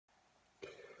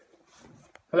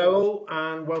Hello all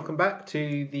and welcome back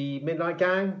to The Midnight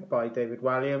Gang by David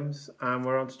Walliams, and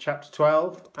we're on to chapter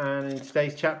 12, and in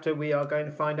today's chapter we are going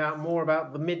to find out more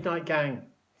about the Midnight Gang.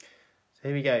 So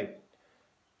here we go.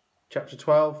 Chapter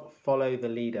 12, Follow the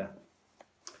Leader.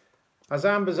 As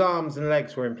Amber's arms and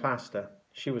legs were in plaster,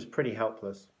 she was pretty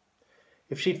helpless.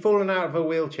 If she'd fallen out of her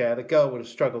wheelchair, the girl would have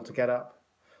struggled to get up.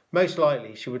 Most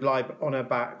likely she would lie on her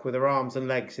back with her arms and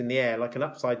legs in the air like an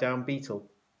upside down beetle.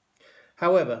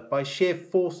 However, by sheer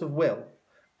force of will,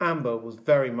 Amber was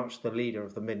very much the leader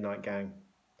of the Midnight Gang.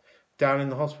 Down in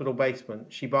the hospital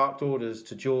basement, she barked orders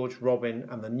to George, Robin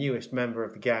and the newest member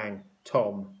of the gang,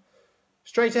 Tom.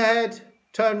 Straight ahead,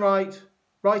 turn right,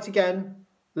 right again,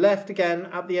 left again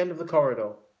at the end of the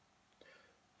corridor.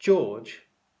 George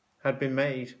had been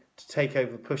made to take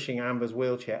over pushing Amber's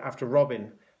wheelchair after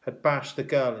Robin had bashed the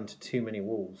girl into too many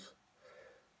walls.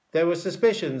 There were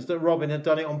suspicions that Robin had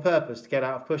done it on purpose to get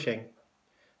out of pushing.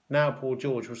 Now poor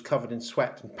George was covered in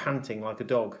sweat and panting like a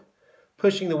dog.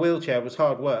 Pushing the wheelchair was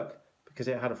hard work because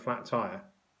it had a flat tyre.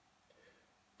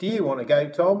 Do you want to go,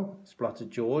 Tom?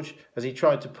 Spluttered George as he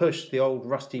tried to push the old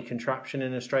rusty contraption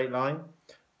in a straight line.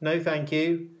 No, thank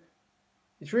you.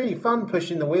 It's really fun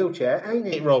pushing the wheelchair, ain't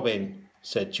it, Robin?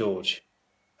 Said George.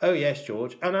 Oh yes,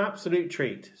 George, an absolute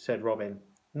treat, said Robin,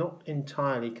 not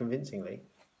entirely convincingly.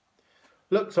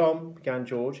 Look, Tom, began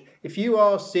George, if you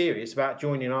are serious about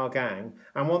joining our gang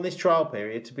and want this trial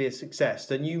period to be a success,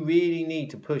 then you really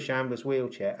need to push Amber's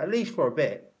wheelchair, at least for a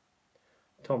bit.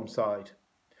 Tom sighed.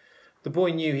 The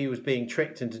boy knew he was being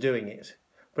tricked into doing it,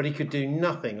 but he could do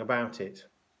nothing about it.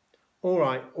 All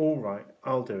right,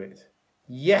 I'll do it.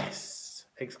 Yes,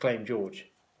 exclaimed George,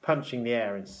 punching the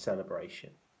air in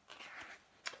celebration.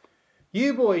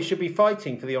 You boys should be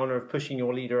fighting for the honour of pushing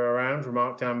your leader around,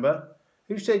 remarked Amber.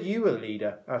 Who said you were the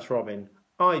leader? Asked Robin.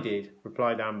 I did,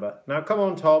 replied Amber. Now come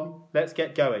on, Tom, let's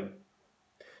get going.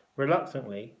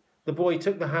 Reluctantly, the boy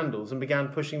took the handles and began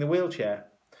pushing the wheelchair.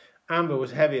 Amber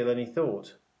was heavier than he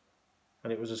thought,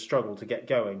 and it was a struggle to get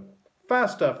going.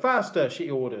 Faster, faster, she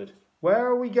ordered. Where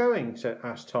are we going?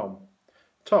 Asked Tom.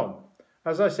 Tom,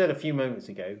 as I said a few moments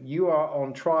ago, you are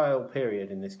on trial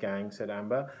period in this gang, said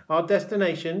Amber. Our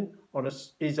destination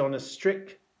is on a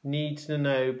strict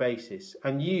need-to-know basis,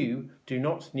 and you do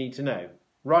not need to know.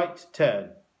 Right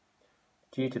turn.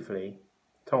 Dutifully,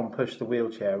 Tom pushed the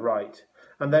wheelchair right,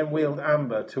 and then wheeled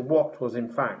Amber to what was in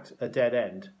fact a dead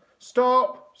end.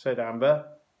 Stop, said Amber.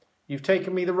 You've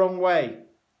taken me the wrong way.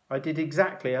 I did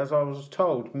exactly as I was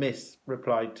told, miss,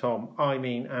 replied Tom. I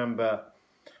mean Amber.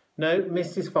 No,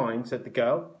 miss is fine, said the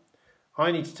girl.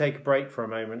 I need to take a break for a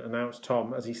moment, announced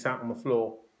Tom as he sat on the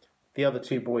floor. The other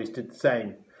two boys did the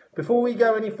same. Before we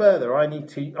go any further, I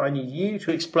need you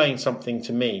to explain something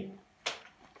to me.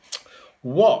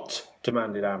 What?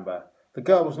 Demanded Amber. The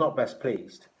girl was not best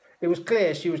pleased. It was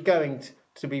clear she was going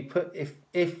to be put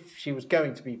if she was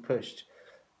going to be pushed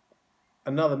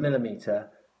another millimetre,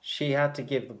 she had to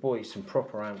give the boys some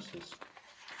proper answers.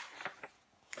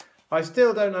 I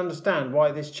still don't understand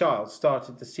why this child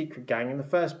started the secret gang in the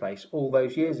first place all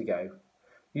those years ago.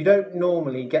 You don't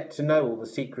normally get to know all the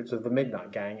secrets of the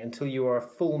Midnight Gang until you are a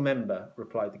full member,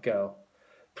 replied the girl.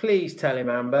 Please tell him,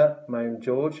 Amber, moaned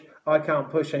George. I can't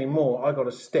push any more. I got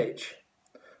a stitch.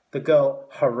 The girl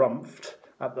harumphed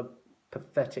at the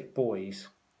pathetic boys.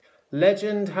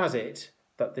 Legend has it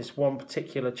that this one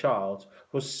particular child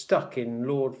was stuck in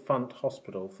Lord Funt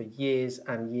Hospital for years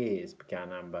and years,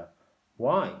 began Amber.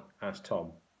 Why? Asked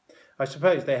Tom. I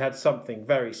suppose they had something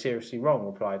very seriously wrong,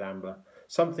 replied Amber.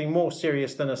 Something more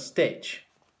serious than a stitch.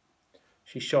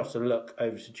 She shot a look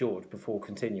over to George before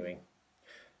continuing.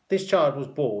 This child was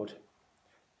bored.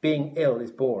 Being ill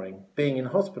is boring. Being in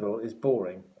hospital is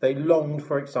boring. They longed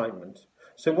for excitement.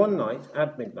 So one night,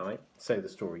 at midnight, so the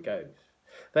story goes,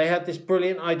 they had this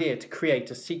brilliant idea to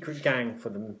create a secret gang for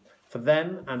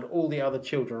them and all the other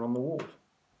children on the ward.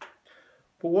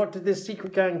 But what did this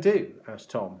secret gang do?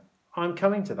 Asked Tom. I'm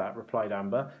coming to that, replied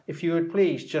Amber. If you would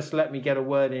please just let me get a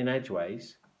word in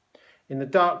edgeways. In the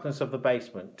darkness of the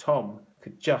basement, Tom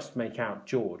could just make out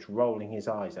George rolling his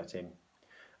eyes at him.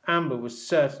 Amber was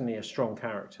certainly a strong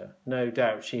character. No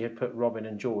doubt she had put Robin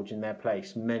and George in their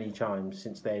place many times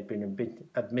since they had been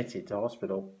admitted to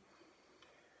hospital.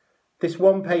 This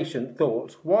one patient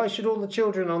thought, why should all the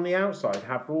children on the outside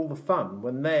have all the fun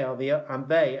when they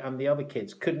and the other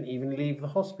kids couldn't even leave the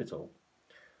hospital?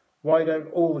 Why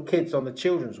don't all the kids on the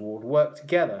children's ward work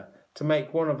together to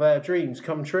make one of their dreams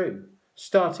come true,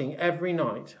 starting every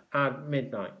night at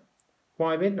midnight?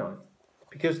 Why midnight?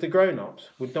 Because the grown-ups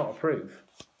would not approve.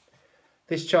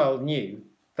 This child knew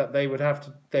that they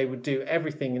would do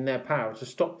everything in their power to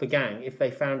stop the gang if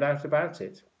they found out about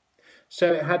it.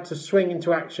 so it had to swing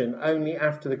into action only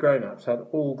after the grown-ups had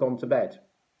all gone to bed.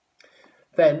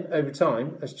 Then, over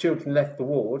time, as children left the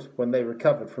ward when they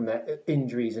recovered from their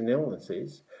injuries and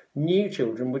illnesses, new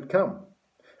children would come.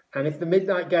 And if the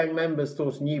Midnight Gang members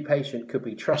thought a new patient could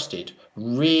be trusted,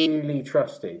 really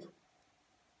trusted,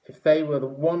 if they were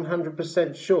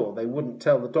 100% sure they wouldn't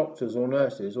tell the doctors or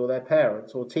nurses or their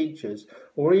parents or teachers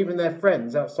or even their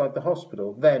friends outside the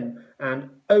hospital, then and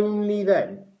only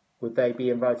then would they be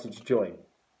invited to join.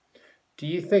 Do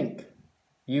you think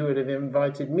you would have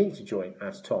invited me to join?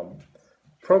 Asked Tom.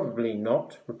 Probably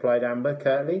not, replied Amber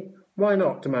curtly. Why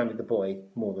not? Demanded the boy,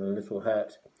 more than a little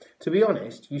hurt. To be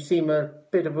honest, you seem a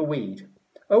bit of a weed.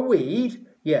 A weed?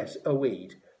 Yes, a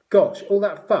weed. Gosh, all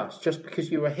that fuss just because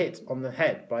you were hit on the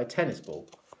head by a tennis ball.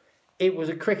 It was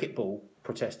a cricket ball,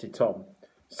 protested Tom.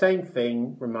 Same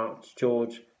thing, remarked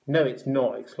George. No, it's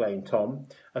not, exclaimed Tom.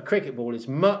 A cricket ball is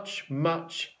much,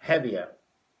 much heavier.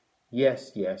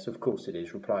 Yes, of course it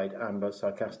is, replied Amber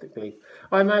sarcastically.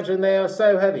 I imagine they are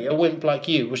so heavy a wimp like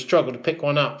you would struggle to pick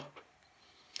one up.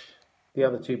 The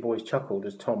other two boys chuckled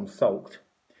as Tom sulked.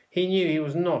 He knew he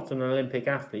was not an Olympic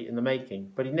athlete in the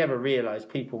making, but he never realised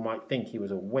people might think he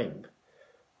was a wimp.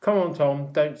 Come on,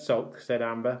 Tom, don't sulk, said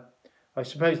Amber. I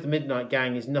suppose the Midnight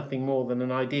Gang is nothing more than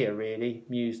an idea, really,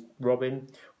 mused Robin.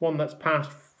 One that's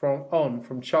passed on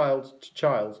from child to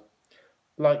child.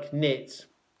 Like knits,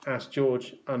 asked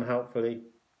George unhelpfully.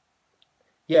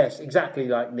 Yes, exactly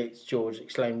like knits, George,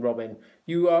 exclaimed Robin.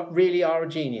 You really are a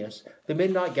genius. The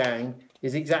Midnight Gang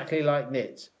is exactly like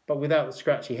knits, but without the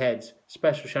scratchy heads,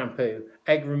 special shampoo,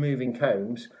 egg-removing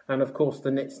combs, and of course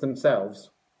the knits themselves.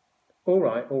 All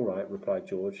right, replied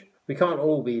George. We can't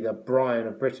all be the brain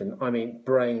of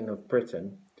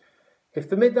Britain. If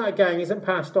the Midnight Gang isn't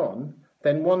passed on,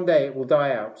 then one day it will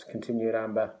die out, continued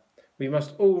Amber. We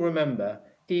must all remember,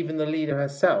 even the leader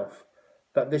herself,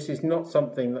 that this is not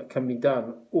something that can be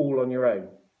done all on your own.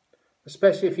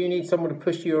 Especially if you need someone to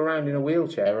push you around in a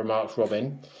wheelchair, remarked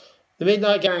Robin. The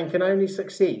Midnight Gang can only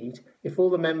succeed if all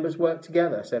the members work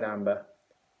together, said Amber.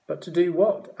 But to do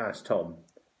what? Asked Tom.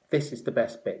 This is the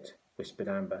best bit, whispered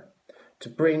Amber. To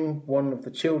bring one of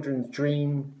the children's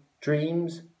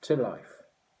dreams to life.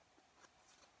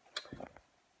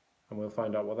 And we'll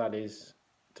find out what that is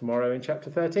tomorrow in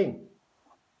chapter 13.